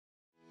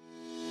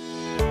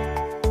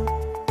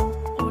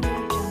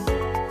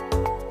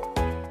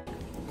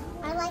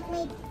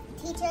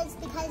teachers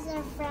because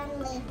they're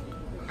friendly.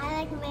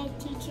 I like my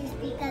teachers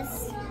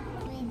because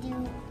we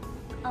do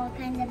all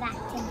kinds of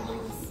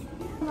activities.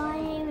 My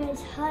name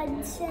is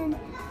Hudson,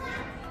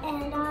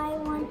 and I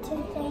want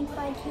to thank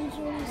my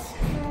teachers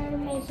for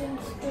making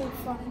school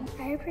fun.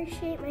 I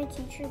appreciate my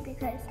teacher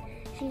because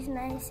she's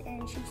nice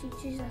and she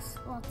teaches us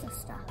lots of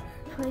stuff.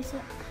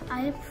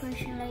 I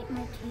appreciate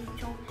my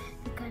teacher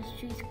because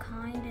she's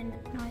kind and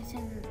nice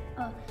and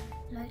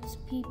likes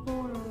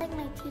people. I like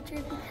my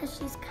teacher because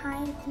she's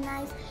kind and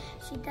nice.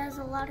 She does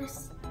a lot of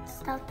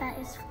stuff that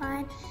is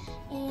fun,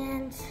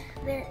 and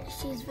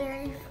she's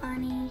very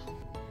funny.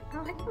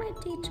 I like my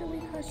teacher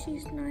because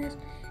she's nice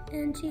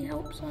and she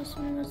helps us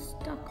when we're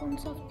stuck on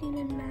something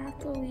in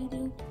math or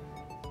reading.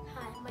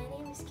 Hi, my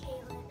name is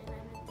Caitlin and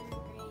I'm in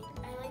 3rd grade.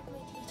 I like my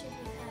teacher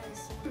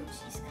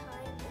because she's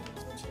kind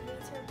and when she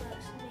reads her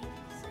books she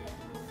makes it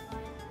really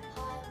fun.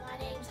 Hi, my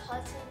name's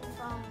Hudson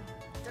from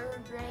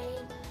 3rd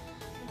grade.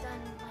 We've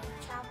done like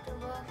chapter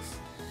books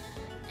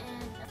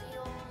and it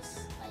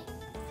feels like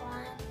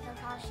fun of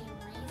how she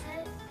reads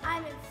it.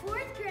 I'm in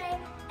 4th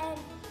grade, and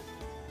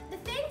the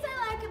things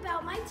I like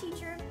about my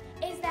teacher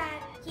is that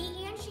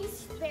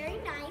she's very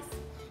nice.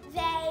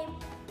 They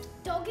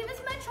don't give us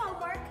much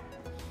homework.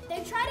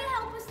 They try to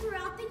help us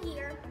throughout the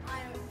year.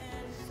 I'm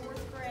in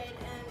 4th grade,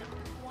 and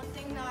one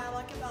thing that I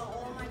like about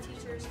all of my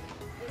teachers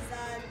is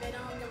that they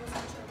don't give us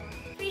much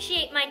homework. I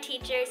appreciate my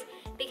teachers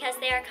because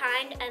they are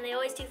kind and they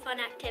always do fun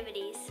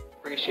activities.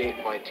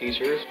 Appreciate my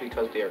teachers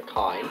because they are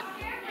kind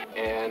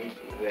and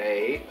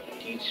they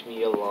teach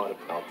me a lot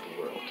about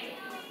the world.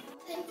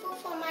 Thankful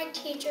for my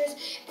teachers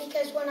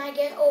because when I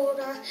get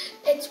older,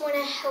 it's going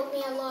to help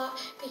me a lot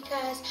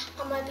because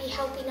I'm going to be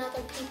helping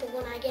other people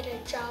when I get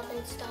a job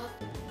and stuff.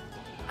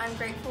 I'm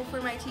grateful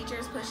for my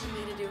teachers pushing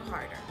me to do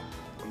harder.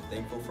 I'm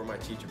thankful for my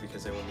teacher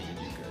because they want me to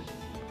do good.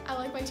 I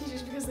like my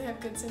teachers because they have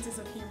good senses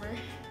of humor.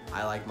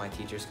 I like my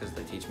teachers because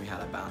they teach me how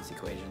to balance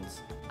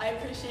equations. I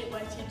appreciate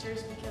my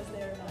teachers because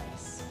they are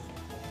nice.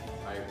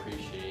 I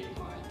appreciate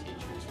my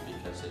teachers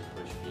because they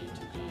push me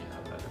to be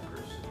a better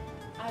person.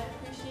 I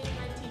appreciate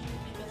my teachers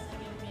because they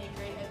give me a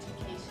great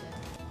education.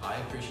 I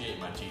appreciate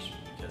my teachers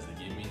because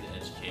they give me the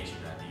education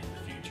I need in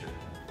the future.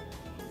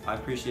 I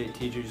appreciate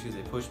teachers because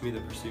they push me to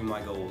pursue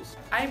my goals.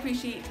 I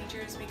appreciate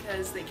teachers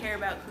because they care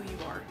about who you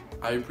are.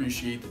 I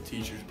appreciate the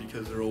teachers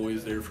because they're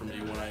always there for me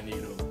when I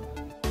need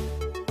them.